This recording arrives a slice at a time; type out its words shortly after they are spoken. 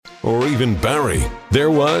or even Barry,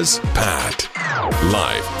 there was Pat.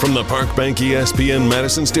 Live from the Park Bank ESPN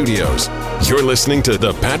Madison Studios, you're listening to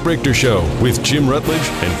The Pat Richter Show with Jim Rutledge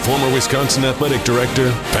and former Wisconsin Athletic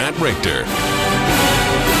Director Pat Richter.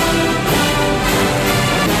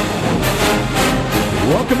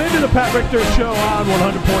 Welcome into the Pat Richter Show on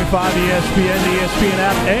 100.5 ESPN, the ESPN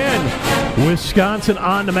app, and Wisconsin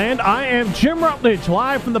On Demand. I am Jim Rutledge,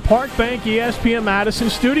 live from the Park Bank ESPN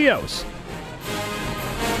Madison Studios.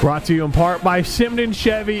 Brought to you in part by Simden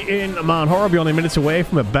Chevy in Mount Horeb. You're only minutes away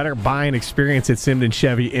from a better buying experience at Simden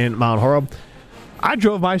Chevy in Mount Horeb. I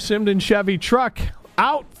drove my Simden Chevy truck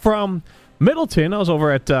out from Middleton. I was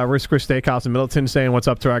over at Ruth's Chris Steakhouse in Middleton saying what's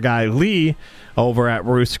up to our guy Lee over at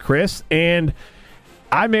Ruth's Chris, and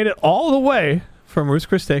I made it all the way from Ruth's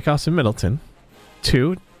Chris Steakhouse in Middleton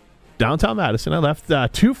to downtown Madison. I left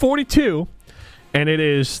 2:42, and it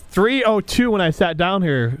is 3:02 when I sat down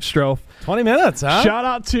here, Strofe. 20 minutes, huh? Shout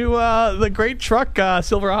out to the great truck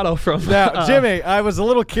Silverado from... Now, Jimmy, I was a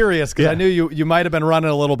little curious because I knew you might have been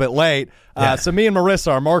running a little bit late. So me and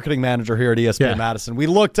Marissa, our marketing manager here at ESPN Madison, we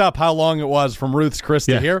looked up how long it was from Ruth's Chris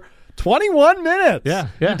to here. 21 minutes. Yeah.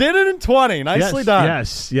 You did it in 20. Nicely done.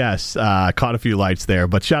 Yes. Caught a few lights there.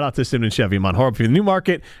 But shout out to Simden Chevy in Mount Horeb. If you're in the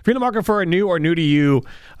market for a new or new to you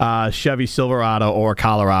Chevy Silverado or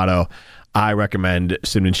Colorado, I recommend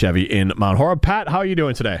Simden Chevy in Mount Horeb. Pat, how are you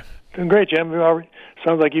doing today? Doing great, Jim.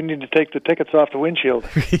 Sounds like you need to take the tickets off the windshield.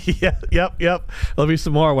 Yep. There'll be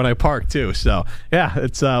some more when I park, too. So,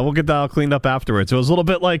 it's we'll get that all cleaned up afterwards. It was a little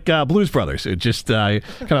bit like Blues Brothers. It just kind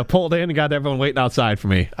of pulled in and got everyone waiting outside for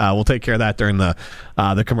me. We'll take care of that during the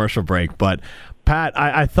commercial break. But, Pat,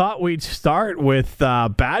 I thought we'd start with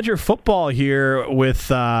Badger football here with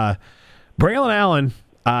Braylon Allen.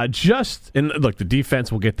 Look, the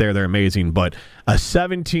defense will get there. They're amazing. But a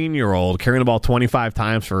 17-year-old carrying the ball 25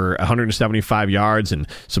 times for 175 yards and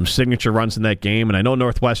some signature runs in that game. And I know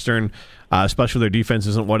Northwestern, especially their defense,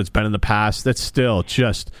 isn't what it's been in the past. That's still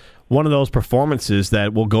just one of those performances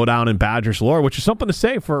that will go down in Badgers lore, which is something to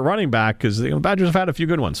say for a running back because the Badgers have had a few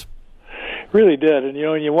good ones. Really did. And,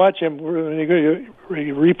 when you watch him, when you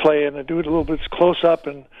replay and do it a little bit close up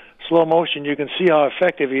and slow motion, you can see how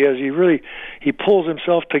effective he is. He pulls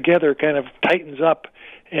himself together, kind of tightens up,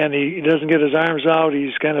 and he doesn't get his arms out.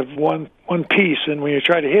 He's kind of one piece, and when you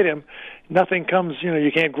try to hit him, nothing comes,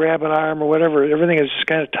 you can't grab an arm or whatever. Everything is just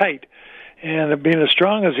kind of tight. And being as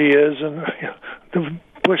strong as he is, and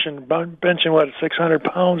benching 600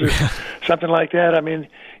 pounds or something like that. I mean,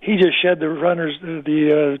 he just shed the runners,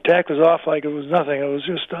 the tacklers off like it was nothing. It was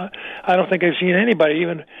just, I don't think I've seen anybody,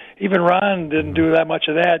 even Ron didn't do that much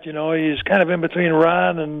of that. He's kind of in between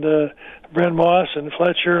Ron and Brent Moss and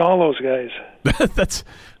Fletcher and all those guys.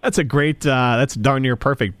 That's a great, that's darn near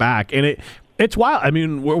perfect back. And it's wild. I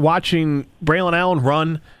mean, we're watching Braylon Allen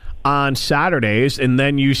run on Saturdays, and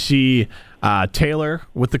then you see Taylor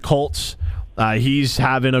with the Colts. He's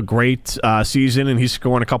having a great season, and he's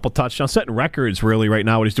scoring a couple touchdowns, setting records really right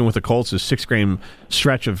now. What he's doing with the Colts is 6-game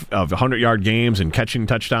stretch of 100-yard games and catching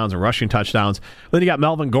touchdowns and rushing touchdowns. Then you got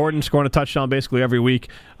Melvin Gordon scoring a touchdown basically every week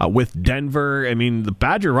with Denver. I mean, the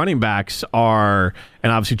Badger running backs are,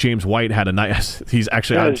 and obviously James White had a nice. He's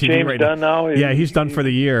actually on TV James right done now. Yeah, he's done for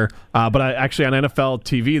the year. But actually on NFL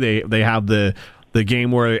TV, they have the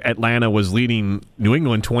game where Atlanta was leading New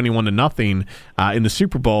England 21-0 in the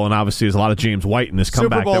Super Bowl, and obviously there's a lot of James White in this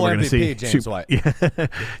comeback that we're going to see. James White.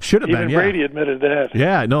 Should have been. Even Brady admitted that.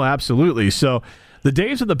 Yeah, no, absolutely. So the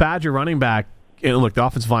days of the Badger running back, and look, the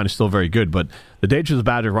offensive line is still very good, but the days of the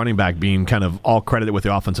Badger running back being kind of all credited with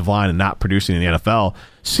the offensive line and not producing in the NFL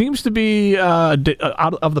seems to be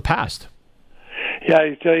out of the past. Yeah,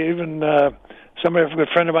 I tell you, even a good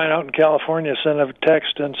friend of mine out in California sent a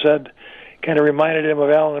text and said, kind of reminded him of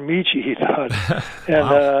Alan Amici, he thought. And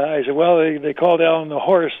wow. I said, well, they called Alan the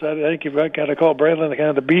horse. I think you've got to call Braylon kind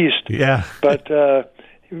of the beast. Yeah. But Alan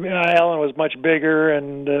was much bigger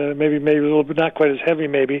and maybe a little bit not quite as heavy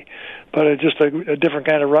maybe, but just a different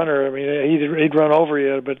kind of runner. I mean, he'd run over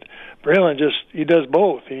you, but Braylon he does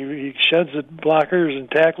both. He sheds the blockers and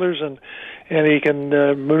tacklers and he can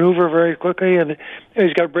maneuver very quickly, and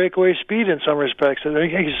he's got breakaway speed in some respects. And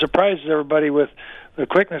he surprises everybody with the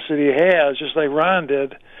quickness that he has, just like Ron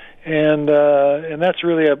did, and that's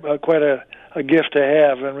really quite a gift to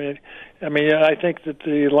have. I mean, I think that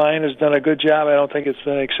the line has done a good job. I don't think it's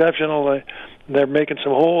been exceptional. They're making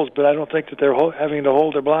some holes, but I don't think that they're having to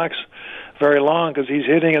hold their blocks very long because he's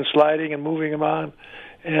hitting and sliding and moving them on,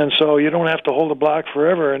 and so you don't have to hold a block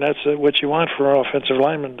forever, and that's what you want for an offensive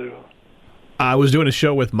lineman to do. I was doing a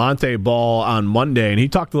show with Monte Ball on Monday, and he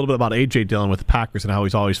talked a little bit about A.J. Dillon with the Packers and how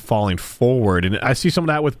he's always falling forward. And I see some of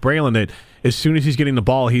that with Braylon, that as soon as he's getting the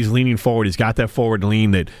ball, he's leaning forward. He's got that forward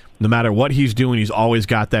lean that no matter what he's doing, he's always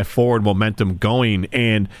got that forward momentum going.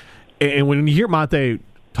 And when you hear Monte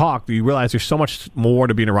talk, you realize there's so much more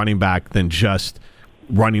to being a running back than just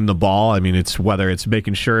running the ball. I mean, it's whether it's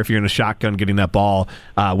making sure if you're in a shotgun getting that ball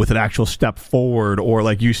with an actual step forward, or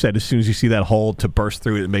like you said, as soon as you see that hole, to burst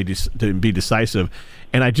through it to be decisive.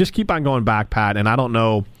 And I just keep on going back, Pat, and I don't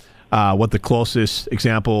know what the closest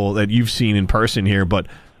example that you've seen in person here, but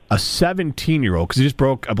a 17-year-old, because he just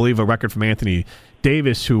broke, I believe, a record from Anthony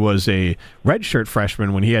Davis, who was a redshirt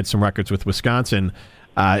freshman when he had some records with Wisconsin.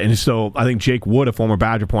 And so I think Jake Wood, a former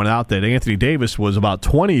Badger, pointed out that Anthony Davis was about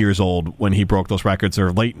 20 years old when he broke those records,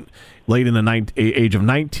 or late in the age of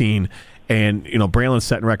 19. And, Braylon's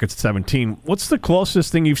setting records at 17. What's the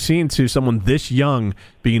closest thing you've seen to someone this young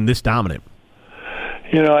being this dominant?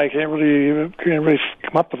 I can't really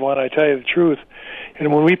come up with one, I tell you the truth.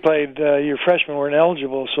 And when we played, your freshmen weren't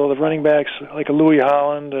eligible, so the running backs like a Louis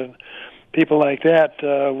Holland and people like that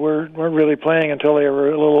weren't really playing until they were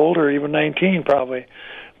a little older, even 19 probably.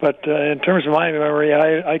 But in terms of my memory,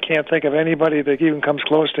 I can't think of anybody that even comes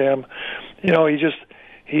close to him.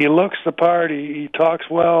 He looks the part. He talks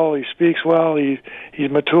well. He speaks well. He's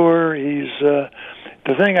mature.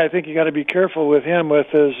 The thing I think you got to be careful with him with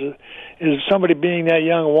is somebody being that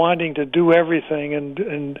young, wanting to do everything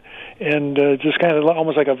and just kind of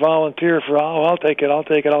almost like a volunteer for I'll take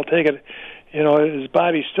it. His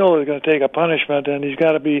body still is going to take a punishment, and he's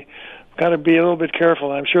got to be a little bit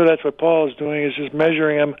careful. I'm sure that's what Paul is doing, is just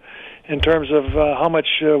measuring him in terms of how much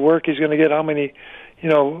work he's going to get, how many,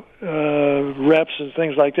 reps and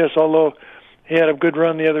things like this. Although he had a good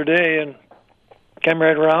run the other day and came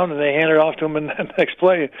right around, and they handed it off to him in the next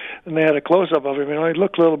play, and they had a close-up of him. He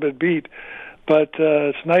looked a little bit beat. But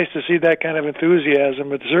it's nice to see that kind of enthusiasm.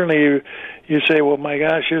 But certainly you say, well, my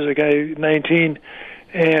gosh, here's a guy 19,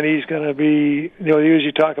 and he's going to be, you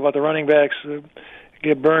usually talk about the running backs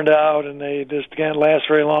get burned out and they just can't last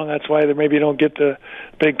very long. That's why they maybe don't get the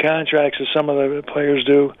big contracts as some of the players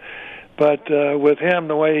do. But with him,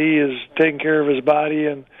 the way he is taking care of his body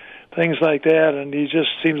and things like that, and he just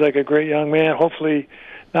seems like a great young man. Hopefully,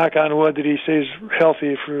 knock on wood, that he stays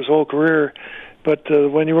healthy for his whole career. But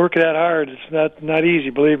when you work that hard, it's not easy,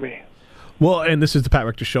 believe me. Well, and this is the Pat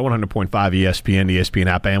Richter Show, 100.5 ESPN, the ESPN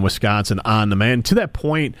app, and Wisconsin On Demand. To that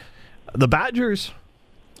point, the Badgers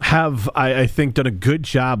have, I think, done a good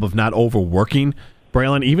job of not overworking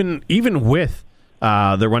Braylon. Even with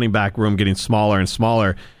the running back room getting smaller and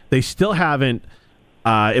smaller, they still haven't,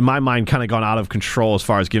 in my mind, kind of gone out of control as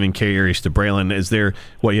far as giving carries to Braylon.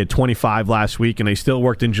 He had 25 last week, and they still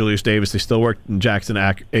worked in Julius Davis. They still worked in Jackson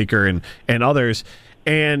Aker and others,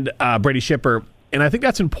 and Brady Shipper. And I think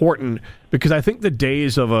that's important because I think the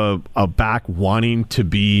days of a back wanting to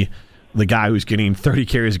be the guy who's getting 30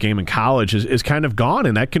 carries a game in college is kind of gone.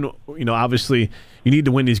 And that can, obviously you need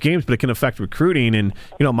to win these games, but it can affect recruiting. And,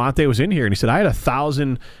 Monte was in here and he said, I had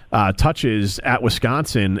 1,000 touches at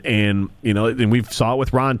Wisconsin. And, and we saw it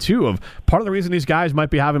with Ron too, of part of the reason these guys might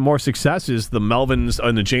be having more success is the Melvins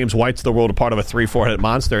and the James Whites of the world are part of a 3-4-headed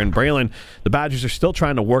monster. And Braylon, the Badgers are still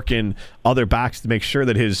trying to work in other backs to make sure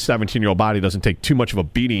that his 17-year-old body doesn't take too much of a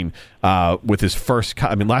beating with his first.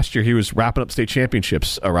 Last year he was wrapping up state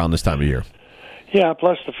championships around this time of year. Yeah,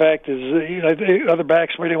 plus the fact is, other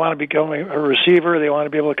backs really want to become a receiver. They want to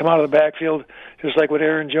be able to come out of the backfield, just like what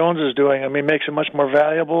Aaron Jones is doing. Makes him much more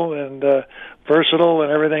valuable and versatile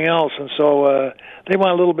and everything else. And so they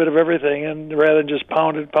want a little bit of everything, and rather than just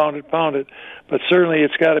pound it. But certainly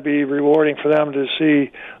it's got to be rewarding for them to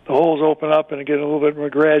see the holes open up and get a little bit more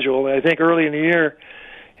gradual. And I think early in the year,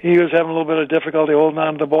 he was having a little bit of difficulty holding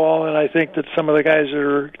on to the ball, and I think that some of the guys that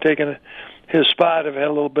are taking his spot have had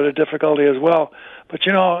a little bit of difficulty as well. But,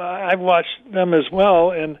 I've watched them as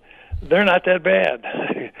well, and they're not that bad.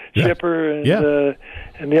 Yeah. Shipper and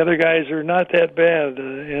the other guys are not that bad.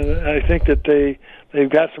 And I think that they've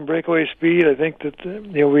got some breakaway speed. I think that,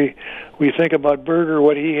 we think about Berger,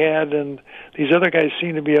 what he had, and these other guys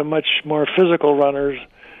seem to be a much more physical runners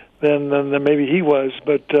than maybe he was.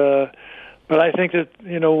 But I think that,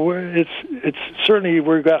 it's certainly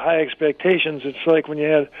we've got high expectations. It's like when you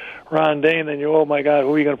had Ron Dane, then oh my God,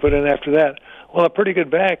 who are you going to put in after that? Well, a pretty good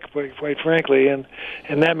back, quite frankly, and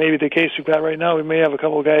that may be the case we've got right now. We may have a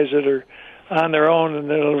couple of guys that are on their own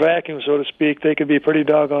and in a vacuum, so to speak. They could be pretty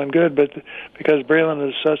doggone good, but because Braylon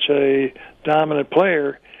is such a dominant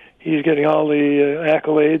player, he's getting all the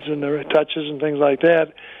accolades and the touches and things like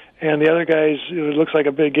that. And the other guys, it looks like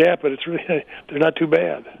a big gap, but it's really they're not too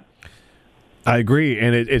bad. I agree,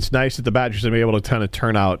 and it's nice that the Badgers have been able to kind of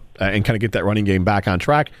turn out and kind of get that running game back on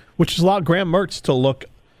track, which has allowed Graham Mertz to look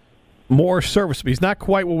more serviceable. He's not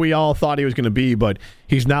quite what we all thought he was going to be, but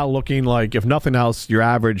he's now looking like, if nothing else, your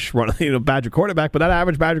average Badger quarterback. But that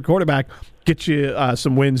average Badger quarterback gets you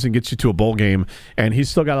some wins and gets you to a bowl game, and he's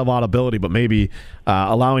still got a lot of ability, but maybe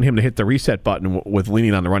allowing him to hit the reset button with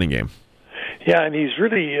leaning on the running game. Yeah, and he's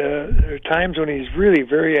really there are times when he's really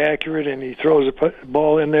very accurate and he throws a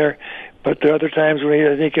ball in there, but there are other times when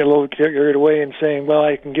I think get a little carried away and saying, "Well,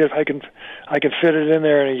 I can fit it in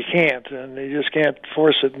there," and you can't, and you just can't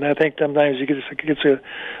force it. And I think sometimes he gets a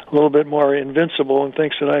little bit more invincible and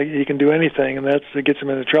thinks that he can do anything, and that gets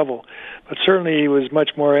him into trouble. But certainly he was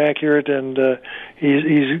much more accurate, and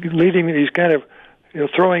he's leading. He's kind of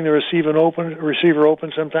throwing the receiver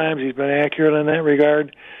open. Sometimes he's been accurate in that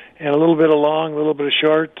regard. And a little bit of long, a little bit of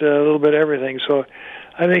short, a little bit of everything. So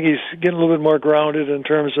I think he's getting a little bit more grounded in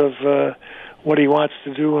terms of what he wants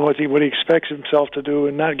to do and what he expects himself to do,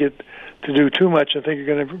 and not get to do too much and think you're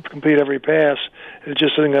going to complete every pass. It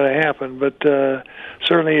just isn't going to happen. But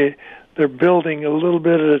certainly they're building a little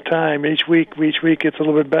bit at a time. Each week gets a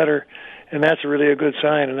little bit better, and that's really a good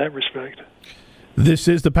sign in that respect. This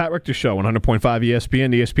is the Pat Richter Show, 100.5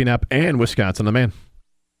 ESPN, the ESPN app, and Wisconsin on Demand.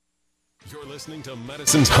 You're listening to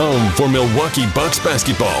Madison's home for Milwaukee Bucks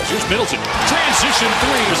basketball. Here's Middleton. Transition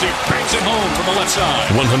three as he banks it home from the left side.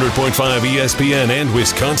 100.5 ESPN and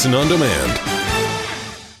Wisconsin on Demand.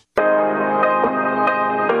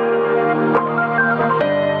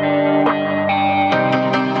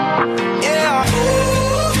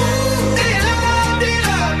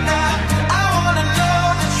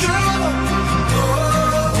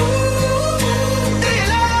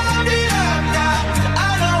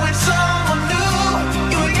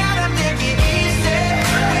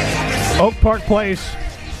 Oak Park Place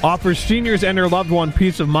offers seniors and their loved one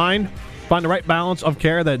peace of mind. Find the right balance of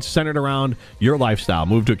care that's centered around your lifestyle.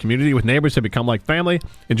 Move to a community with neighbors that become like family.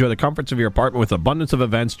 Enjoy the comforts of your apartment with abundance of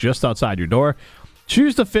events just outside your door.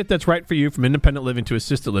 Choose the fit that's right for you, from independent living to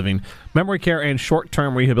assisted living, memory care, and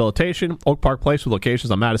short-term rehabilitation. Oak Park Place with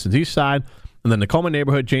locations on Madison's east side, and then the Coleman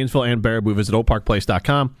neighborhood, Janesville, and Baraboo. Visit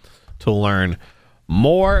oakparkplace.com to learn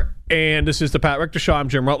more. And this is the Pat Richter Show. I'm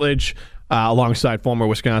Jim Rutledge. Alongside former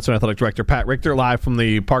Wisconsin Athletic Director Pat Richter, live from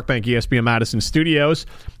the Park Bank ESPN Madison studios.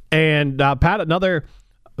 And Pat, another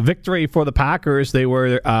victory for the Packers. They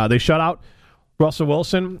shut out Russell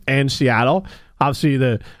Wilson and Seattle. Obviously,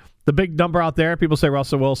 the big number out there, people say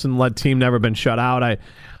Russell Wilson-led team never been shut out.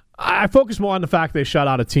 I focus more on the fact they shut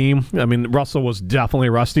out a team. I mean, Russell was definitely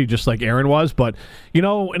rusty, just like Aaron was. But, in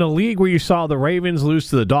a league where you saw the Ravens lose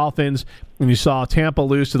to the Dolphins and you saw Tampa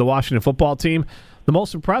lose to the Washington football team, the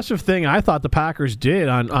most impressive thing I thought the Packers did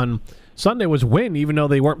on Sunday was win, even though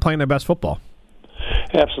they weren't playing their best football.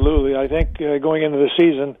 Absolutely. I think going into the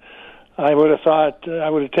season, I would have thought I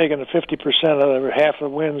would have taken the 50% of the half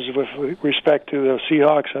of the wins with respect to the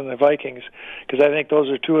Seahawks and the Vikings, because I think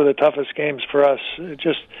those are two of the toughest games for us. There's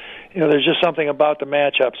just something about the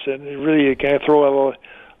matchups, and really you can't throw a little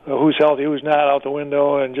who's healthy, who's not out the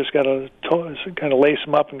window, and just got to kind of lace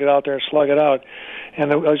them up and get out there and slug it out.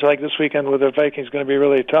 And it was like this weekend with the Vikings going to be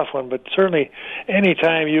really a tough one. But certainly any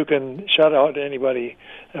time you can shut out anybody,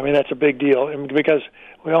 I mean, that's a big deal. And because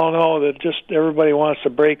we all know that just everybody wants to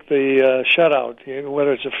break the shutout,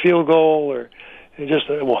 whether it's a field goal or just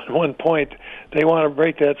at one point, they want to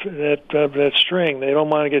break that string. They don't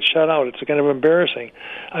want to get shut out. It's kind of embarrassing.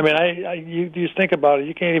 I mean, you think about it,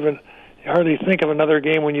 you can't even hardly think of another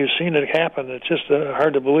game when you've seen it happen. It's just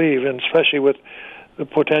hard to believe, and especially with the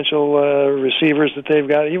potential receivers that they've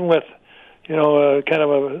got, even with kind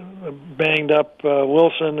of a banged up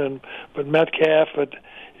Wilson but Metcalf, but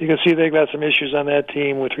you can see they've got some issues on that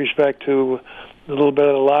team with respect to a little bit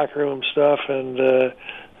of the locker room stuff and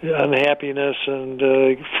unhappiness and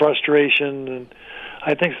frustration, and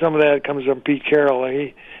I think some of that comes from Pete Carroll.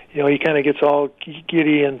 He kind of gets all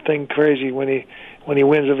giddy and think crazy when he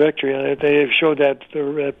wins a victory, and they showed that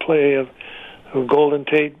play of Golden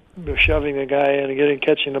Tate shoving the guy in and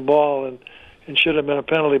catching the ball, and should have been a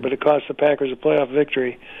penalty, but it cost the Packers a playoff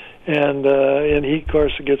victory, and he of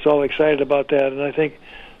course gets all excited about that, and I think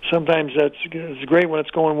sometimes it's great when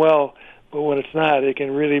it's going well, but when it's not, it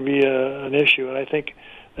can really be an issue, and I think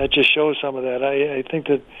that just shows some of that. I think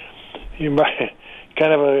that you might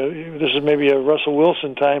this is maybe a Russell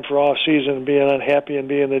Wilson time for off season, being unhappy and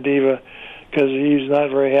being the diva, because he's not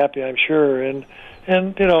very happy, I'm sure, and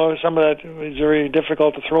some of that is very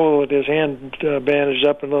difficult to throw with his hand bandaged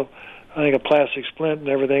up and I think a plastic splint and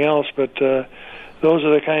everything else, but those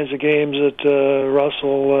are the kinds of games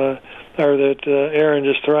that Aaron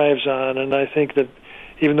just thrives on, and I think that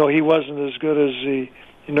even though he wasn't as good as he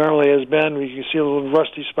normally has been, you can see a little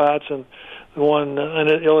rusty spots, and the one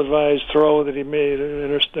ill-advised throw that he made,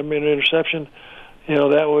 an interception,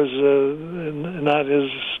 that was not his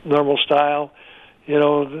normal style.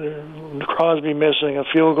 Crosby missing a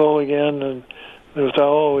field goal again, and we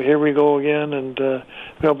thought, here we go again, and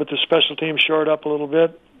but the special team shored up a little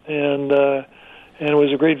bit, and it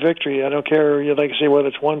was a great victory. I don't care, like I say, whether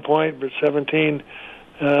it's 1 point, but 17,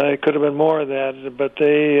 it could have been more of that, but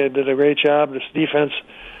they did a great job. This defense,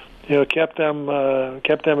 kept them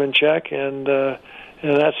in check, and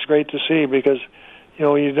that's great to see, because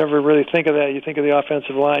you never really think of that. You think of the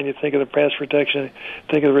offensive line, you think of the pass protection,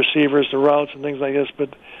 think of the receivers, the routes, and things like this.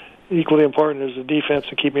 But equally important is the defense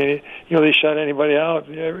and keeping. They shut everybody out.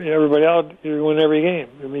 You win every game.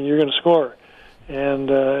 I mean, you're going to score, and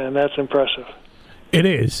that's impressive. It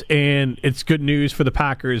is, and it's good news for the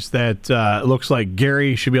Packers that it looks like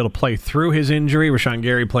Gary should be able to play through his injury. Rashawn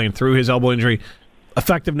Gary playing through his elbow injury.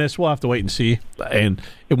 Effectiveness, we'll have to wait and see. And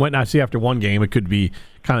it might not see after one game. It could be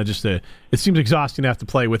kind of just it seems exhausting to have to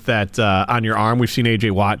play with that on your arm. We've seen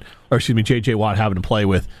J.J. Watt having to play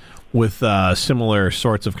with similar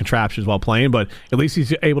sorts of contraptions while playing, but at least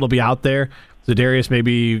he's able to be out there. Za'Darius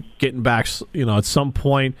maybe getting back, at some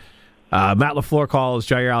point. Matt LaFleur calls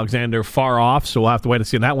Jair Alexander far off, so we'll have to wait and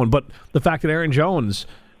see on that one. But the fact that Aaron Jones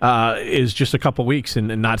is just a couple weeks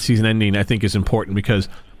and not season-ending, I think, is important, because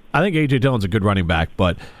I think A.J. Dillon's a good running back,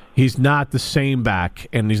 but he's not the same back,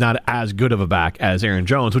 and he's not as good of a back as Aaron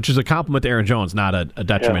Jones, which is a compliment to Aaron Jones, not a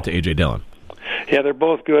detriment to A.J. Dillon. Yeah, they're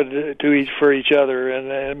both good for each other, and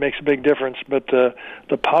it makes a big difference. But the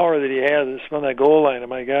power that he has on that goal line, oh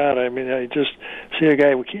my God! I mean, I just see a guy.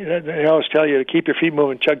 I always tell you to keep your feet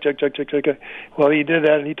moving, chug. Well, he did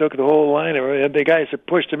that, and he took the whole line. The guys that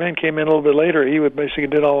pushed him in came in a little bit later. He would basically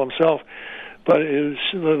did all himself. But it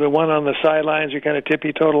was the one on the sidelines, you kind of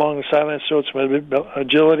tippy-toed along the sidelines, so it's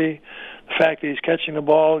agility. The fact that he's catching the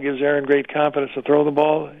ball gives Aaron great confidence to throw the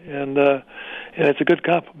ball, and it's a good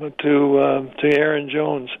compliment to Aaron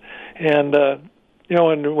Jones. And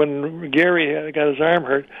when Gary got his arm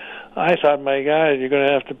hurt, I thought, my God, you're going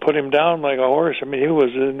to have to put him down like a horse. I mean, he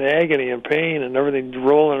was in agony and pain and everything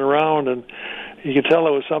rolling around, and you could tell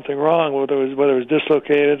there was something wrong, whether it was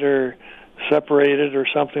dislocated or separated or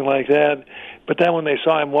something like that. But then when they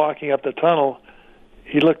saw him walking up the tunnel,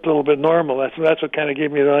 he looked a little bit normal. That's what kind of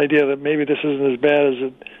gave me the idea that maybe this isn't as bad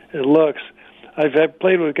as it looks. I've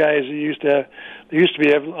played with guys who used to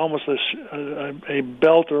have almost a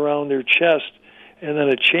belt around their chest and then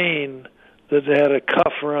a chain that had a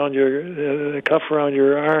cuff around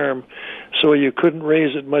your arm, so you couldn't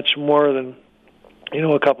raise it much more than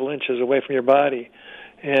a couple inches away from your body.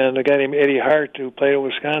 And a guy named Eddie Hart, who played at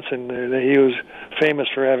Wisconsin, he was famous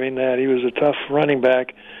for having that. He was a tough running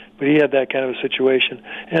back, but he had that kind of a situation.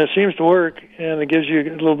 And it seems to work, and it gives you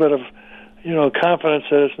a little bit of, confidence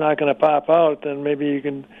that it's not going to pop out. Then maybe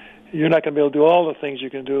you're not going to be able to do all the things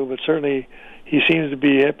you can do, but certainly he seems to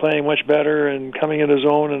be playing much better and coming in his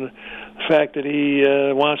own. And the fact that he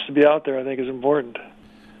wants to be out there, I think, is important.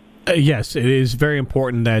 Yes, it is very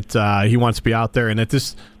important that he wants to be out there, and that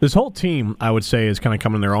this whole team, I would say, is kind of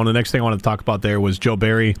coming their own. The next thing I wanted to talk about there was Joe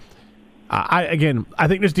Barry. I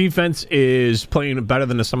think this defense is playing better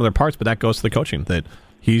than some of their parts, but that goes to the coaching, that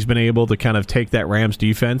he's been able to kind of take that Rams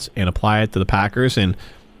defense and apply it to the Packers, and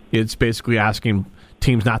it's basically asking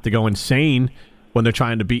teams not to go insane when they're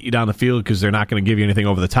trying to beat you down the field, because they're not going to give you anything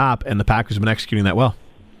over the top, and the Packers have been executing that well.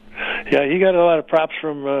 Yeah, he got a lot of props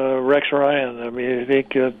from Rex Ryan. I mean, I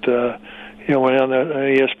think that when on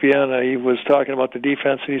ESPN, he was talking about the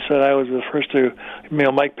defense, and he said, I was the first to,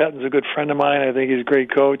 Mike Pettine's a good friend of mine. I think he's a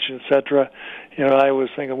great coach, etc. I was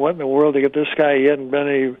thinking, what in the world to get this guy? He hadn't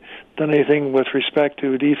done anything with respect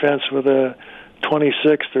to defense with a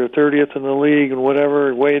 26th or 30th in the league and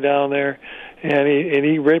whatever, way down there. And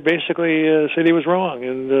he basically said he was wrong,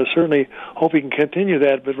 and certainly hope he can continue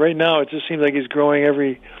that. But right now, it just seems like he's growing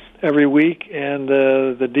every week, and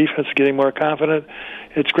the defense is getting more confident.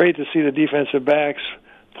 It's great to see the defensive backs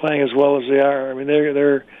playing as well as they are. I mean,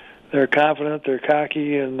 they're confident, they're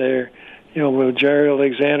cocky, and they're with Jair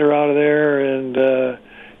Alexander out of there, and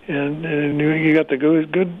you got the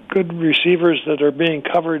good receivers that are being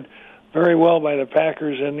covered very well by the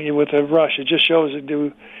Packers, and with the rush, it just shows that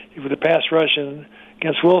with the pass rush and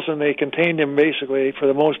against Wilson, they contained him basically for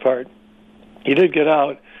the most part. He did get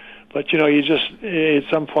out. But, you just, at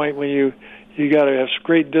some point when you got to have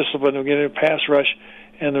great discipline to get in a pass rush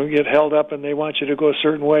and then get held up and they want you to go a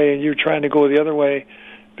certain way and you're trying to go the other way,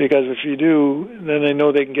 because if you do, then they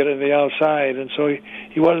know they can get it to the outside. And so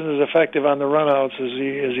he wasn't as effective on the runouts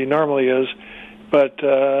as he normally is. But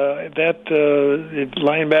the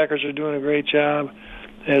linebackers are doing a great job.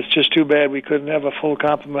 And it's just too bad we couldn't have a full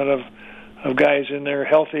complement of guys in there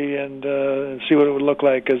healthy and see what it would look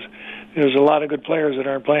like, because there's a lot of good players that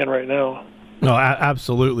aren't playing right now. No,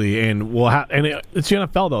 absolutely, and it's the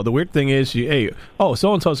NFL though. The weird thing is, so and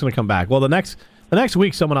so is going to come back. Well, the next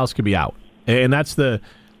week someone else could be out, and that's the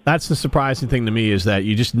surprising thing to me, is that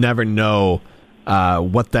you just never know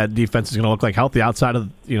what that defense is going to look like healthy outside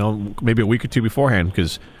of maybe a week or two beforehand,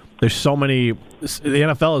 because there's so many. The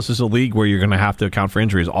NFL is just a league where you're going to have to account for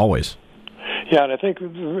injuries always. Yeah, and I think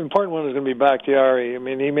the important one is going to be Bakhtiari. I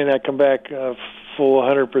mean, he may not come back full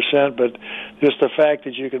 100%, but just the fact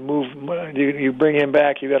that you can move, you bring him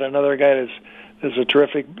back, you got another guy that's a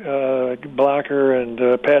terrific blocker and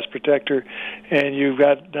pass protector, and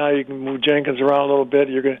now you can move Jenkins around a little bit.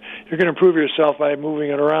 You're going to improve yourself by moving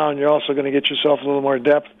it around. You're also going to get yourself a little more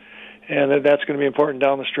depth, and that's going to be important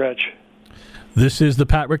down the stretch. This is the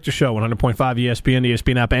Pat Richter Show, 100.5 ESPN, the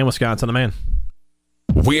ESPN app, and Wisconsin on the Man.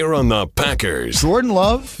 We're on the Packers. Jordan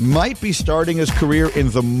Love might be starting his career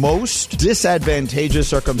in the most disadvantageous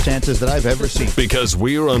circumstances that I've ever seen. Because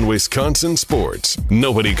we're on Wisconsin sports.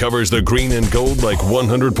 Nobody covers the green and gold like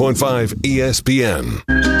 100.5 ESPN.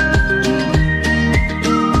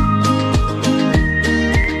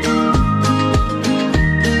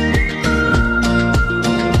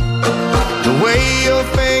 The way your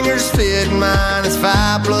fingers fit mine is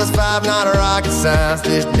 5 + 5, not a rocket science.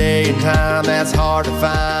 This day and time, that's hard to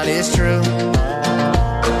find, it's true.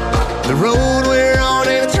 The road we're on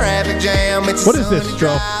in a traffic jam. What is this,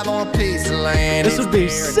 Stroh? This would be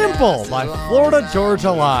Simple by Florida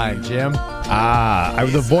Georgia Line, Jim.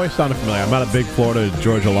 The voice sounded familiar. I'm not a big Florida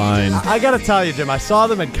Georgia Line. I got to tell you, Jim, I saw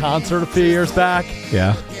them in concert a few years back.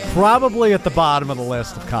 Yeah. Probably at the bottom of the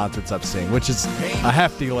list of concerts I've seen, which is a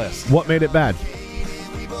hefty list. What made it bad?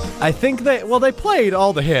 I think they played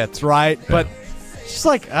all the hits, right? Yeah. But it's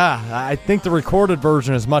just I think the recorded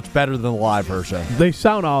version is much better than the live version. They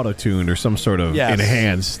sound auto-tuned or some sort of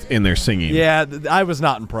enhanced in their singing. Yeah, I was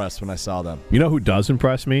not impressed when I saw them. You know who does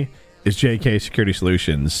impress me? Is JK Security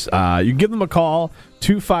Solutions. You can give them a call,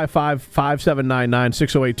 255-5799,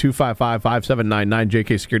 608-255-5799,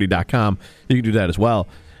 jksecurity.com. You can do that as well.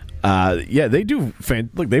 They do.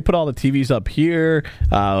 Look, they put all the TVs up here.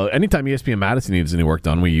 Anytime ESPN Madison needs any work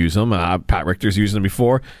done, we use them. Pat Richter's used them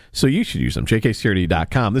before, so you should use them.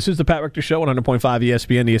 jksecurity.com. This is the Pat Richter Show, 100.5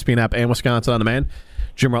 ESPN, the ESPN app, and Wisconsin on Demand.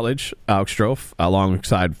 Jim Rutledge, Alex Strofe,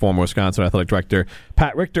 alongside former Wisconsin Athletic Director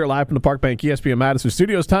Pat Richter, live from the Park Bank ESPN Madison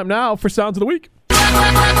studios. Time now for Sounds of the Week.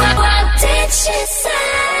 What did she say?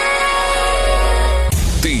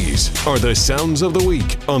 These are the Sounds of the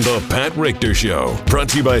Week on the Pat Richter Show. Brought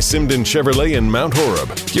to you by Simden Chevrolet in Mount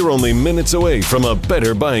Horeb. You're only minutes away from a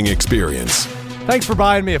better buying experience. Thanks for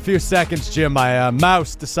buying me a few seconds, Jim. My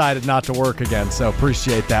mouse decided not to work again, so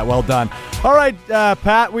appreciate that. Well done. All right,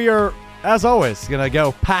 Pat, we are, as always, going to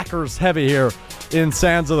go Packers heavy here in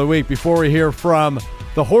Sounds of the Week. Before we hear from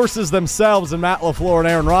the horses themselves and Matt LaFleur and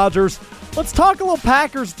Aaron Rodgers, let's talk a little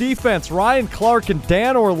Packers defense. Ryan Clark and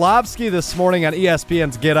Dan Orlovsky this morning on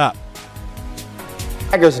ESPN's Get Up.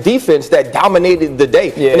 Packers defense that dominated the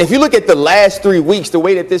day. Yeah. And if you look at the last 3 weeks, the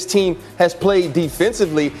way that this team has played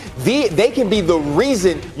defensively, they can be the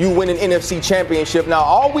reason you win an NFC championship. Now,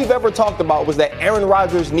 all we've ever talked about was that Aaron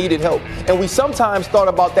Rodgers needed help. And we sometimes thought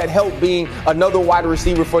about that help being another wide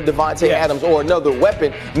receiver for Devontae Adams or another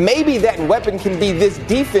weapon. Maybe that weapon can be this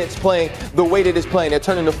defense playing the way that it's playing. They're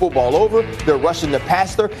turning the football over. They're rushing the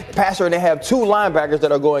passer, and they have 2 linebackers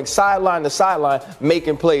that are going sideline to sideline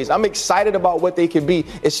making plays. I'm excited about what they can be,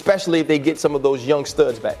 especially if they get some of those young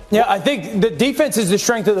studs back. Yeah, I think the defense is the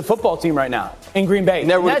strength of the football team right now in Green Bay.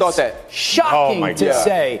 Never would have thought that. Shocking to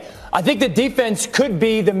say. I think the defense could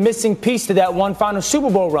be the missing piece to that one final Super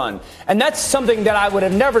Bowl run. And that's something that I would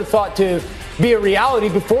have never thought to be a reality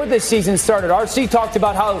before this season started. RC talked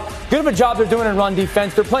about how good of a job they're doing in run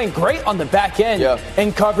defense. They're playing great on the back end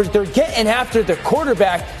in coverage. They're getting after the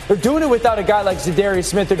quarterback. They're doing it without a guy like Zadarius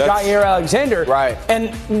Smith or Jair Alexander. Right.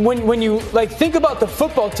 And when you think about the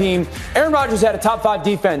football team, Aaron Rodgers had a top 5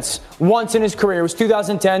 defense once in his career. It was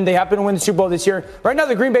 2010. They happened to win the Super Bowl this year. Right now,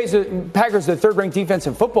 the Green Bay Packers are the 3rd-ranked defense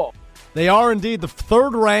in football. They are indeed the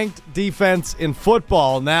 3rd-ranked defense in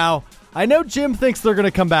football. Now, I know Jim thinks they're going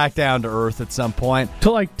to come back down to earth at some point. To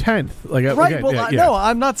 10th. No,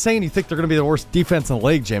 I'm not saying you think they're going to be the worst defense in the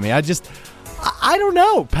league, Jimmy. I don't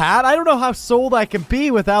know, Pat. I don't know how sold I can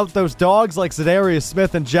be without those dogs like Zadarius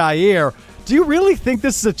Smith and Jair. Do you really think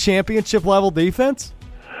this is a championship-level defense?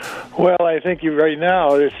 Well, I think right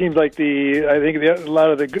now it seems like a lot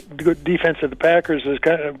of the good defense of the Packers is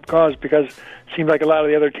kind of caused because it seems like a lot of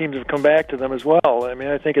the other teams have come back to them as well. I mean,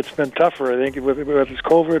 I think it's been tougher. I think whether it's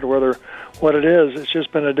COVID or whether what it is, it's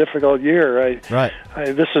just been a difficult year.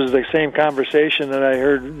 This is the same conversation that I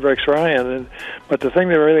heard Rex Ryan, but the thing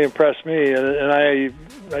that really impressed me, and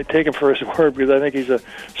I take him for his word because I think he's a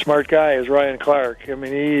smart guy, is Ryan Clark. I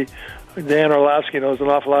mean, Dan Orlovsky knows an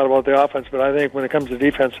awful lot about the offense, but I think when it comes to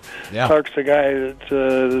defense, Clark's the guy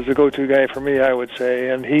that is the go-to guy for me, I would say.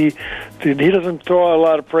 And he doesn't throw out a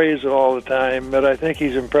lot of praise all the time, but I think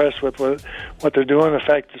he's impressed with what they're doing. In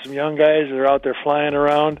fact, some young guys that are out there flying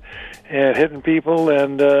around and hitting people,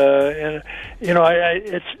 and you know,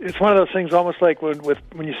 it's one of those things almost like when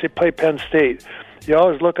you play Penn State. You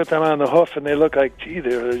always look at them on the hoof, and they look like, gee,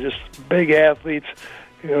 they're just big athletes.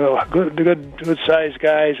 You know, good sized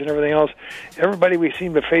guys and everything else. Everybody we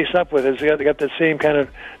seem to face up with has got that same kind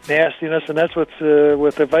of nastiness, and that's what's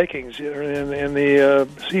with the Vikings and the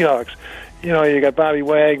Seahawks. You know, you got Bobby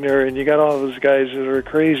Wagner, and you got all those guys that are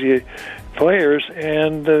crazy players,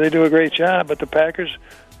 and they do a great job. But the Packers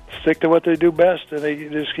stick to what they do best, and they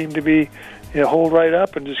just seem to be hold right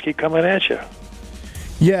up and just keep coming at you.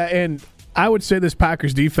 Yeah, and I would say this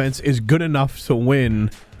Packers defense is good enough to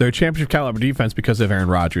win their championship caliber defense because of Aaron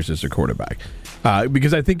Rodgers as their quarterback.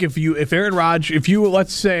 Because I think if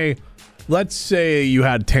let's say you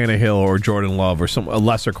had Tannehill or Jordan Love or a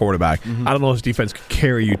lesser quarterback, I don't know if this defense could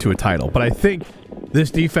carry you to a title. But I think this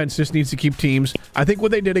defense just needs to keep teams. I think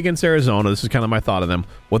what they did against Arizona, this is kind of my thought of them,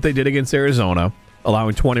 what they did against Arizona,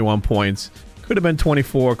 allowing 21 points, could have been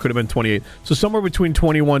 24, could have been 28. So somewhere between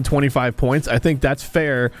 21, 25 points, I think that's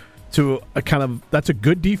fair to that's a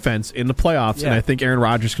good defense in the playoffs, and I think Aaron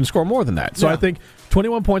Rodgers can score more than that. So I think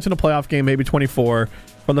 21 points in a playoff game, maybe 24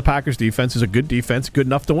 from the Packers defense is a good defense, good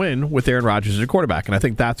enough to win with Aaron Rodgers as your quarterback, and I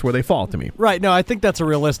think that's where they fall to me. Right. No, I think that's a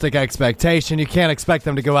realistic expectation. You can't expect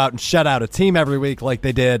them to go out and shut out a team every week like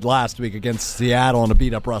they did last week against Seattle and to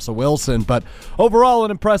beat up Russell Wilson, but overall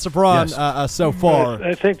an impressive run so far.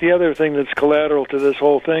 I think the other thing that's collateral to this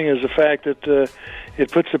whole thing is the fact that it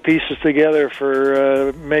puts the pieces together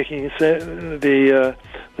for making the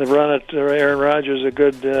run at Aaron Rodgers a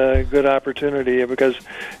good opportunity. Because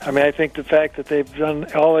I think the fact that they've done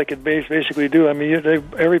all they could basically do. I mean,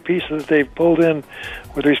 every piece that they've pulled in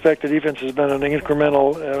with respect to defense has been an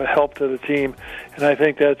incremental help to the team, and I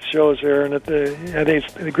think that shows there. And I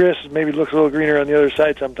think the grass maybe looks a little greener on the other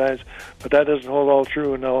side sometimes, but that doesn't hold all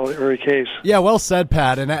true in every case. Yeah, well said,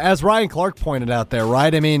 Pat. And as Ryan Clark pointed out there,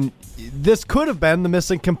 right? I mean, this could have been the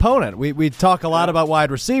missing component. We talk a lot about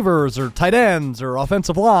wide receivers or tight ends or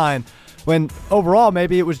offensive line, when overall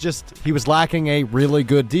maybe it was just he was lacking a really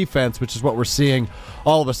good defense, which is what we're seeing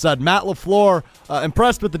all of a sudden. Matt LaFleur,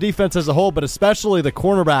 impressed with the defense as a whole, but especially the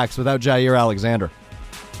cornerbacks without Jair Alexander.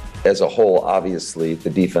 As a whole, obviously, the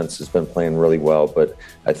defense has been playing really well, but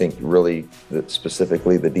I think really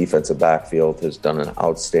specifically the defensive backfield has done an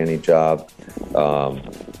outstanding job.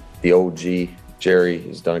 The OG, Jerry,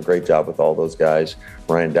 has done a great job with all those guys.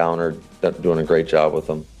 Ryan Downer doing a great job with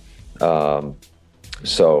them.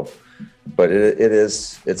 But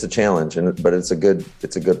it's a challenge, but it's a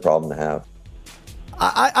good problem to have.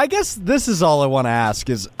 I guess this is all I want to ask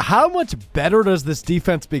is how much better does this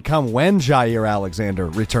defense become when Jair Alexander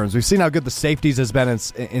returns? We've seen how good the safeties has been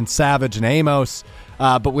in Savage and Amos,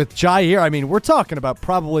 but with Jair, I mean, we're talking about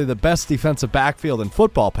probably the best defensive backfield in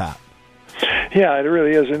football, Pat. Yeah, it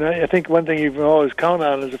really is, and I think one thing you can always count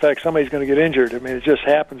on is the fact somebody's going to get injured. I mean, it just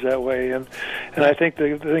happens that way, and I think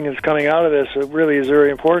the thing that's coming out of this that really is very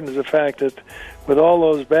important is the fact that with all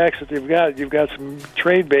those backs that you've got some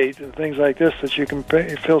trade bait and things like this that you can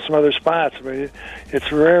fill some other spots. I mean,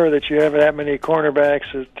 it's rare that you have that many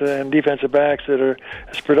cornerbacks and defensive backs that are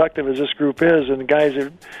as productive as this group is, and guys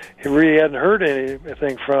that you really hadn't heard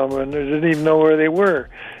anything from and didn't even know where they were.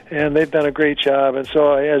 And they've done a great job, and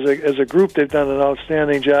so as a group, they've done an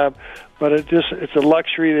outstanding job. But it's a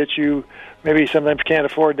luxury that you maybe sometimes can't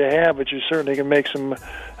afford to have, but you certainly can make some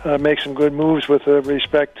good moves with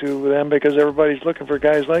respect to them because everybody's looking for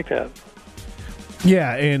guys like that.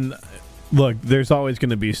 Yeah, and look, there's always going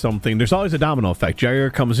to be something. There's always a domino effect.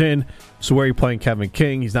 Jair comes in, so where are you playing Kevin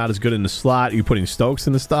King? He's not as good in the slot. You're putting Stokes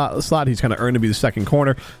in the slot. He's kind of earned to be the second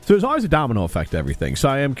corner. So there's always a domino effect to everything. So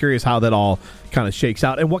I am curious how that all kind of shakes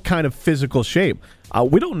out and what kind of physical shape.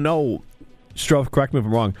 We don't know, Stroh, correct me if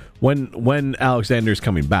I'm wrong, when Alexander's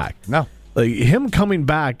coming back. No. Like, him coming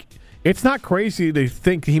back, it's not crazy to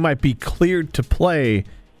think he might be cleared to play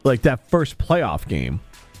like that first playoff game.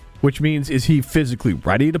 Which means, is he physically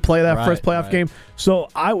ready to play that first playoff game? So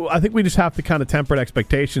I think we just have to kind of temper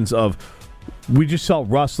expectations of we just saw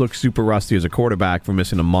Russ look super rusty as a quarterback for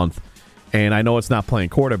missing a month. And I know it's not playing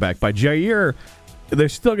quarterback. By Jair,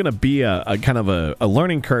 there's still going to be a kind of a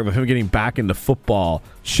learning curve of him getting back into football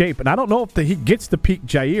shape. And I don't know if he gets to peak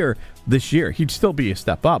Jair this year. He'd still be a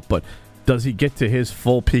step up, but does he get to his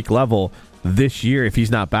full peak level this year if he's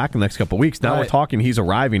not back in the next couple of weeks? Now we're talking he's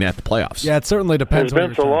arriving at the playoffs. Yeah, it certainly depends. It's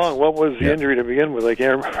been so long. What was the injury to begin with? I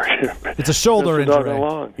can't remember. It's a shoulder injury.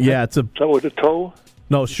 Long. Yeah, it's a. So was it toe?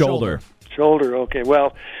 No, shoulder. Shoulder. Okay.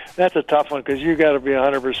 Well, that's a tough one because you got to be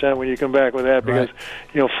 100% when you come back with that because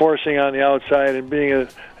forcing on the outside and being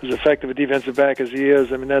as effective a defensive back as he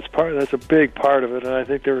is. I mean, that's a big part of it, and I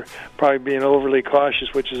think they're probably being overly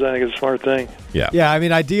cautious, which is I think is a smart thing. Yeah. Yeah. I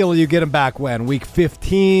mean, ideally you get him back when week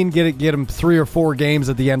 15. Get him 3 or 4 games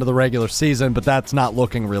at the end of the regular season, but that's not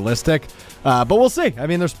looking realistic. But we'll see. I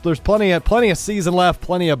mean, there's plenty of season left,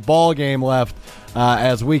 plenty of ball game left.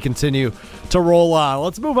 As we continue to roll on.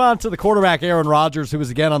 Let's move on to the quarterback, Aaron Rodgers, who was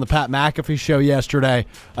again on the Pat McAfee show yesterday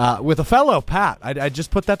with a fellow Pat. I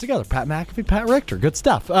just put that together. Pat McAfee, Pat Richter. Good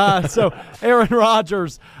stuff. So Aaron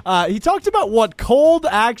Rodgers, he talked about what cold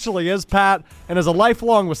actually is, Pat, and as a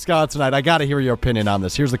lifelong Wisconsinite, I got to hear your opinion on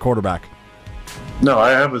this. Here's the quarterback. No, I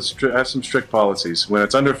have some strict policies. When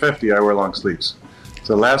it's under 50, I wear long sleeves.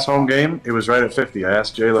 So last home game, it was right at 50. I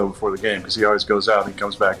asked J-Lo before the game because he always goes out and he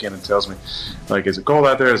comes back in and tells me, like, is it cold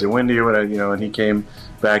out there? Is it windy? And he came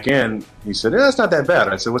back in. He said, it's not that bad.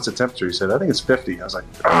 I said, what's the temperature? He said, I think it's 50. I was like,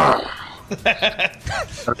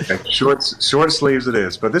 okay, short sleeves it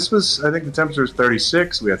is. But this was, I think the temperature was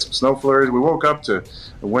 36. We had some snow flurries. We woke up to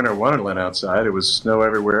a winter wonderland outside. It was snow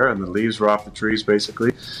everywhere and the leaves were off the trees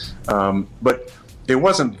basically. But it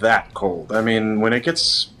wasn't that cold. I mean, when it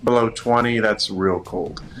gets below 20, that's real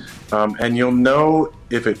cold. And you'll know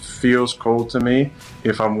if it feels cold to me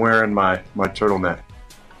if I'm wearing my turtleneck.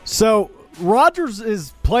 So Rodgers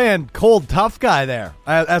is playing cold tough guy there.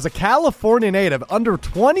 As a California native, under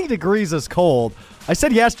 20 degrees is cold. I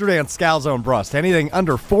said yesterday on Scalzo and Brust, anything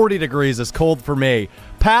under 40 degrees is cold for me.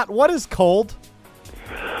 Pat, what is cold?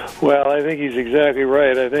 Well, I think he's exactly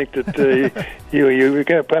right. I think that you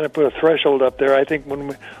got to kind of put a threshold up there. I think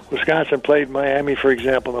when Wisconsin played Miami, for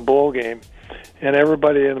example, in the bowl game, and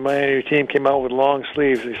everybody in the Miami team came out with long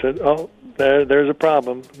sleeves, they said, "Oh, there's a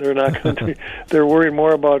problem. They're not going to. They're worried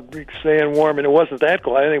more about staying warm." And it wasn't that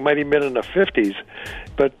cold. I think it might have been in the 50s,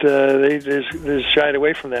 but they just shied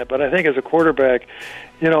away from that. But I think as a quarterback,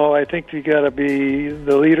 I think you got to be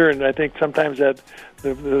the leader, and I think sometimes that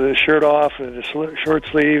the shirt off and the short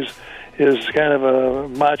sleeves is kind of a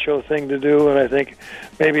macho thing to do, and I think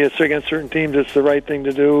maybe it's against certain teams it's the right thing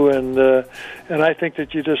to do, and I think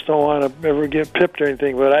that you just don't want to ever get pipped or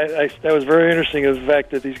anything. But that was very interesting is the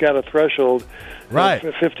fact that he's got a threshold, right,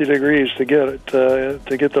 50 degrees to get it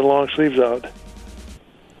to get the long sleeves out.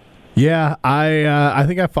 Yeah, I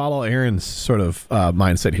think I follow Aaron's sort of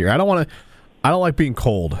mindset here. I don't like being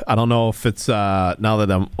cold. I don't know if it's now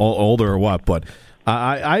that I'm older or what, but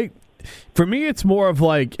for me, it's more of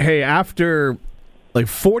like, hey, after like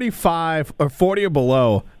 45 or 40 or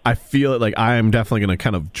below, I feel it like I am definitely going to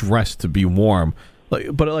kind of dress to be warm.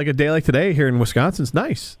 But like a day like today here in Wisconsin is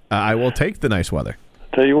nice. I will take the nice weather.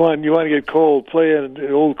 Tell you want to get cold, play at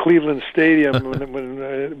the old Cleveland Stadium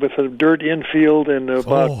with a dirt infield and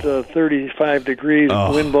about 35 degrees,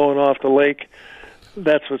 wind blowing off the lake.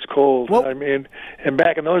 That's what's cold. Well, I mean, and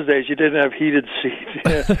back in those days, you didn't have heated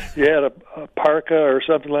seats. You had a parka or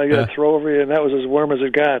something like that throw over you, and that was as warm as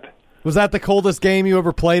it got. Was that the coldest game you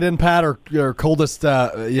ever played in, Pat, or coldest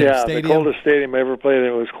stadium? The coldest stadium I ever played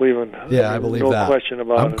in was Cleveland. Yeah, I believe no that. No question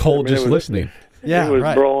about it. I'm cold just listening. Yeah, it was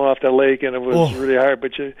right. blowing off the lake, and it was really hard.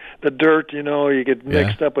 But the dirt, you get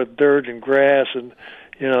mixed up with dirt and grass, and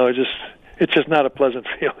it's just not a pleasant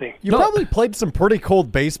feeling. You probably played some pretty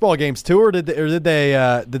cold baseball games too, or did they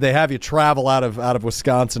have you travel out of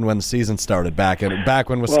Wisconsin when the season started back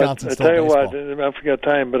when Wisconsin still baseball? I tell you what, I forgot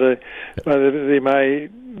time, but my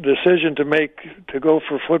decision to go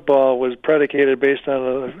for football was predicated based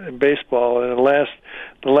on baseball. And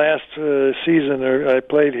the last season I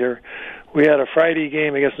played here, we had a Friday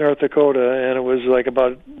game against North Dakota, and it was like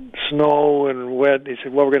about snow and wet. He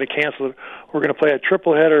said, well, we're going to cancel it. We're going to play a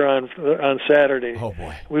triple-header on Saturday. Oh,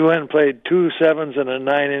 boy. We went and played 2 7s and a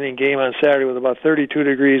 9-inning game on Saturday with about 32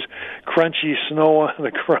 degrees, crunchy snow on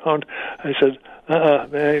the ground. I said,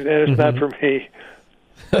 it's not for me.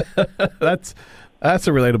 That's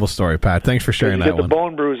a relatable story, Pat. Thanks for sharing that one. You get the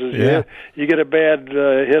bone bruises. Yeah. You get a bad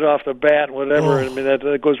hit off the bat, whatever. I mean,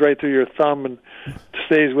 that goes right through your thumb and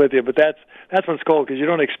stays with you. But that's what's cold because you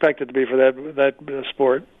don't expect it to be for that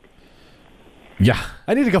sport. Yeah.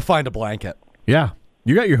 I need to go find a blanket. Yeah.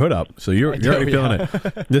 You got your hood up, so you're already feeling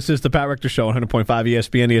it. This is the Pat Richter Show, 100.5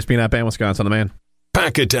 ESPN, ESPN app, and Wisconsin on the Man.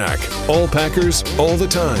 Pack Attack. All Packers, all the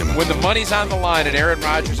time. When the money's on the line and Aaron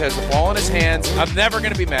Rodgers has the ball in his hands, I'm never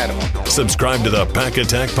going to be mad about that. Subscribe to the Pack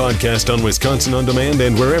Attack podcast on Wisconsin On Demand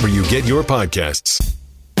and wherever you get your podcasts.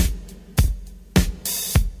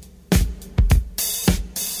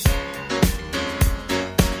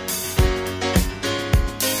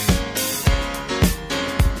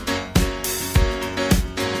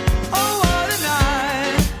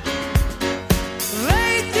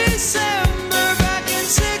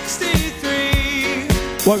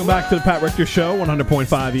 Welcome back to the Pat Richter Show, 100.5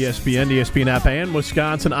 ESPN, ESPN app, and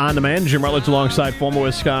Wisconsin On Demand. Jim Rutledge alongside former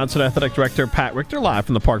Wisconsin Athletic Director Pat Richter, live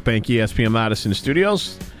from the Park Bank ESPN Madison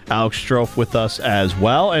studios. Alex Strofe with us as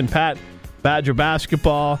well. And Pat, Badger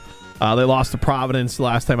basketball, they lost to Providence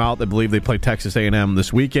last time out. They believe they played Texas A&M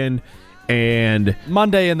this weekend. And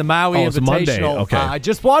Monday in the Maui Invitational. Monday. Okay. I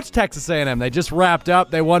just watched Texas A&M. They just wrapped up.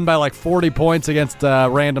 They won by like 40 points against a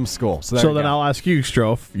random school. So then I'll ask you,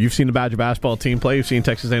 Strofe. You've seen the Badger basketball team play. You've seen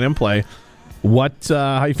Texas A&M play.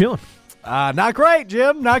 How you feeling? Not great,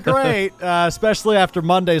 Jim. Not great, especially after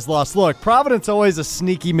Monday's loss. Look, Providence always a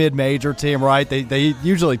sneaky mid-major team, right? They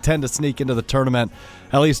usually tend to sneak into the tournament,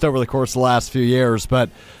 at least over the course of the last few years. But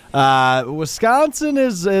Wisconsin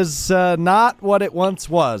is not what it once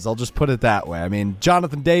was. I'll just put it that way. I mean,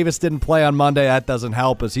 Jonathan Davis didn't play on Monday. That doesn't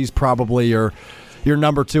help, as he's probably your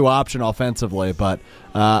number 2 option offensively. But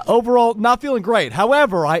overall, not feeling great.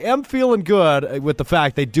 However, I am feeling good with the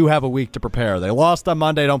fact they do have a week to prepare. They lost on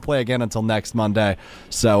Monday, don't play again until next Monday.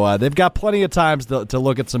 So they've got plenty of times to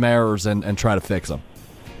look at some errors and try to fix them.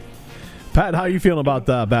 Pat, how are you feeling about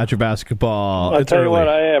Badger basketball? I'll tell you what,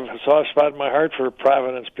 I have a soft spot in my heart for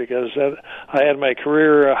Providence because I had my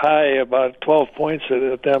career high about 12 points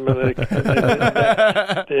at them in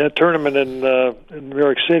the tournament in New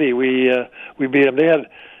York City. We beat them. They had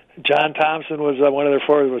John Thompson was one of their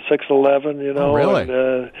forwards with 6'11", you know, oh, really?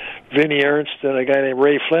 And Vinny Ernst and a guy named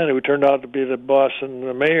Ray Flynn, who turned out to be the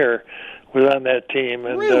Boston mayor, was on that team,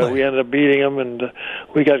 and really? We ended up beating them, and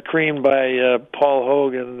we got creamed by Paul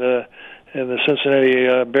Hogan and the Cincinnati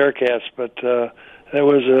Bearcats. But that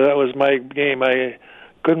was my game. I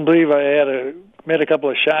couldn't believe I made a couple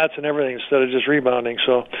of shots and everything instead of just rebounding.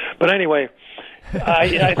 So, but anyway,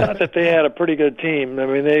 I thought that they had a pretty good team. I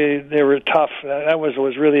mean, they were tough. That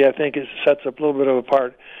was really, I think, it sets up a little bit of a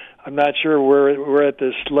part. I'm not sure we're at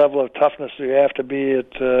this level of toughness that you have to be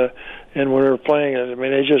at, and when we're playing it. I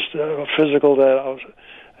mean, they just physical that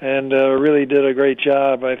and really did a great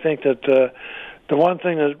job. I think that the one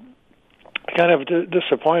thing that kind of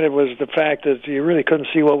disappointed was the fact that you really couldn't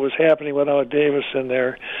see what was happening without Davis in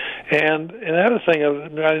there. And another thing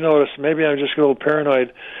I noticed, maybe I'm just a little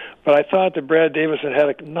paranoid, but I thought that Brad Davis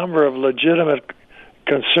had a number of legitimate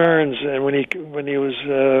concerns, and when he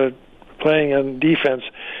was playing on defense,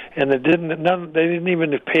 and they didn't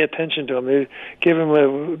even pay attention to him. They gave him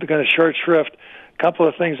a kind of short shrift. A couple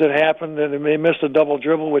of things that happened, and they missed a double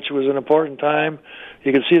dribble, which was an important time.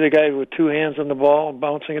 You could see the guy with 2 hands on the ball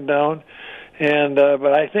bouncing it down. And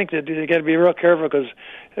but I think that you got to be real careful because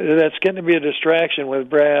that's getting to be a distraction with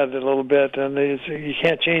Brad a little bit, and you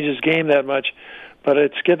can't change his game that much. But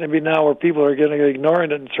it's getting to be now where people are getting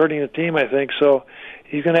ignoring it and it's hurting the team, I think. So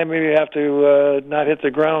he's going to maybe have to not hit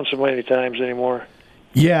the ground so many times anymore.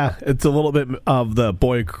 Yeah, it's a little bit of the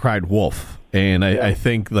boy who cried wolf, and I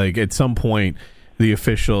think like at some point the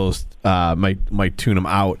officials might tune him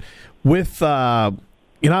out with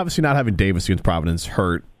obviously not having Davis against Providence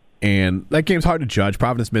hurt. And that game's hard to judge.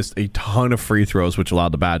 Providence missed a ton of free throws, which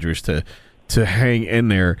allowed the Badgers to hang in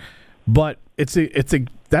there. But that's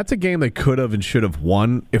a game they could have and should have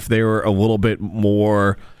won if they were a little bit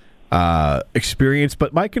more experienced.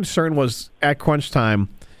 But my concern was at crunch time,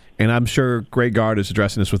 and I'm sure Greg Gard is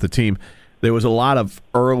addressing this with the team. There was just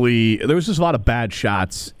a lot of bad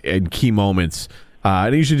shots in key moments.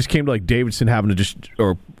 And it usually just came to like Davidson having to just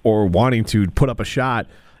or wanting to put up a shot.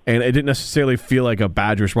 And it didn't necessarily feel like a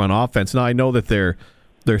Badgers run offense. Now, I know that they're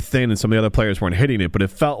thin and some of the other players weren't hitting it, but it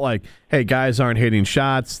felt like, hey, guys aren't hitting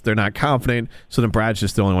shots. They're not confident. So then Brad's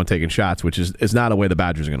just the only one taking shots, which is not a way the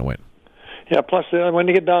Badgers are going to win. Yeah, plus when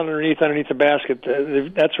you get down underneath the basket,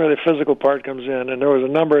 that's where the physical part comes in. And there was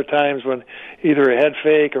a number of times when either a head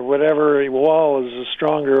fake or whatever, Wall is the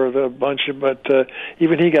stronger of the bunch, but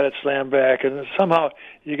even he got it slammed back. And somehow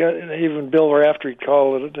you got, even Bill Raftery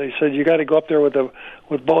called it, they said you got to go up there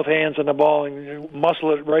with both hands on the ball and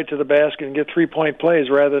muscle it right to the basket and get 3-point plays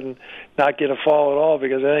rather than not get a foul at all,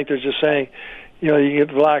 because I think they're just saying, you can get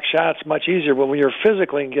block shots much easier. But when you're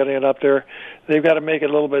physically getting it up there, they've got to make it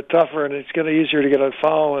a little bit tougher, and it's getting easier to get a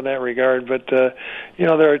foul in that regard. But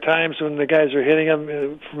there are times when the guys are hitting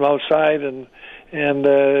them from outside and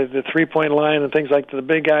the three-point line and things like the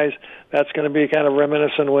big guys. That's going to be kind of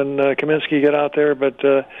reminiscent when Kaminsky get out there, but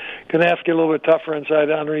going to have to get a little bit tougher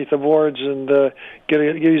inside underneath the boards and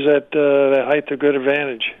use that height to good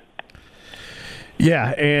advantage. Yeah,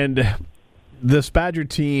 and this Badger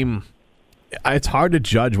team, it's hard to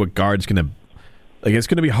judge what guard's going to – it's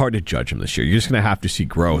going to be hard to judge him this year. You're just going to have to see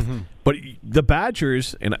growth. Mm-hmm. But the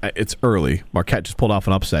Badgers, and it's early, Marquette just pulled off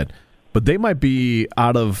an upset, but they might be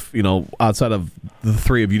outside of the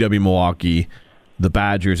three of UW Milwaukee, the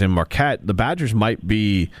Badgers, and Marquette. The Badgers might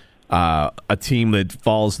be a team that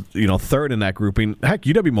falls, third in that grouping. Heck,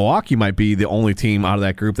 UW Milwaukee might be the only team out of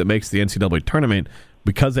that group that makes the NCAA tournament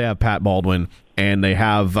because they have Pat Baldwin and they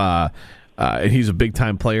have, and he's a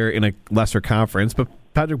big-time player in a lesser conference. But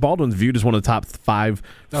Patrick Baldwin's viewed as one of the top 5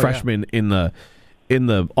 freshmen in the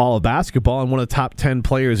all of basketball and one of the top 10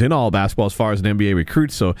 players in all of basketball as far as an NBA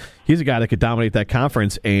recruit. So he's a guy that could dominate that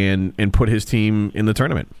conference and put his team in the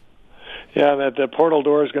tournament. Yeah, that the portal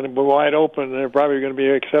door is going to be wide open. They're probably going to be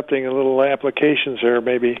accepting a little applications there,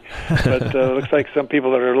 maybe. But it looks like some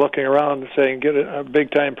people that are looking around and saying get a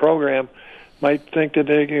big-time program might think that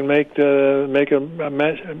they can make a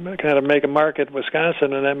market in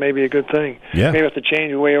Wisconsin, and that may be a good thing. Yeah. Maybe have to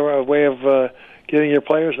change a way of getting your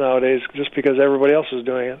players nowadays just because everybody else is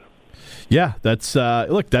doing it. Yeah, that's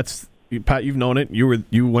that's Pat. You've known it.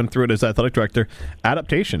 You went through it as athletic director.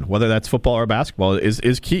 Adaptation, whether that's football or basketball,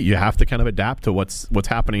 is key. You have to kind of adapt to what's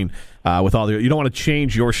happening with all the. You don't want to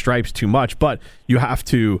change your stripes too much, but you have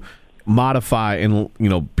to modify and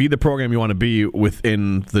be the program you want to be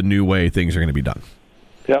within the new way things are going to be done.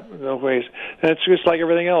 Yep, no ways. And it's just like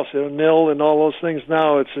everything else. NIL and all those things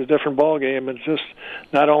now, it's a different ball game. It's just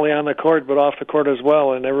not only on the court but off the court as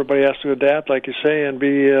well, and everybody has to adapt, like you say, and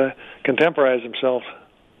be contemporize themselves.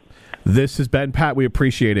 This has been Pat. We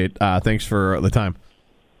appreciate it. Thanks for the time.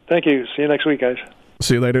 Thank you. See you next week, guys.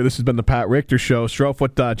 See you later. This has been the Pat Richter Show. Strofe,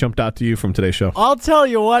 what jumped out to you from today's show? I'll tell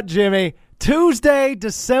you what, Jimmy. Tuesday,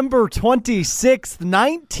 December 26th,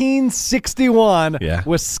 1961,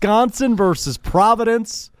 Wisconsin versus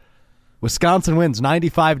Providence. Wisconsin wins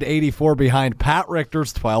 95-84 behind Pat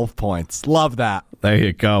Richter's 12 points. Love that. There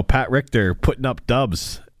you go. Pat Richter putting up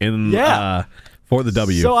dubs for the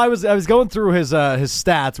W. So I was going through his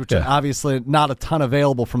stats, which are obviously not a ton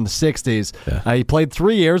available from the 60s. Yeah. He played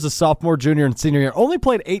 3 years, a sophomore, junior, and senior year. Only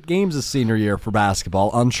played 8 games his senior year for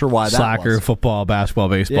basketball. Unsure why that was. Soccer, football, basketball,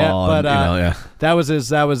 baseball. Yeah, but that was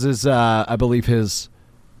his. I believe his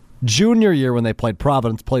junior year when they played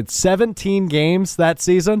Providence. Played 17 games that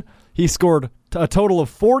season. He scored a total of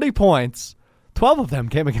 40 points. 12 of them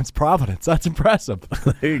came against Providence. That's impressive.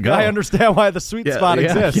 There you go. I understand why the sweet spot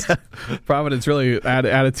exists. Yeah. Providence really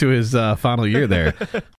added to his final year there.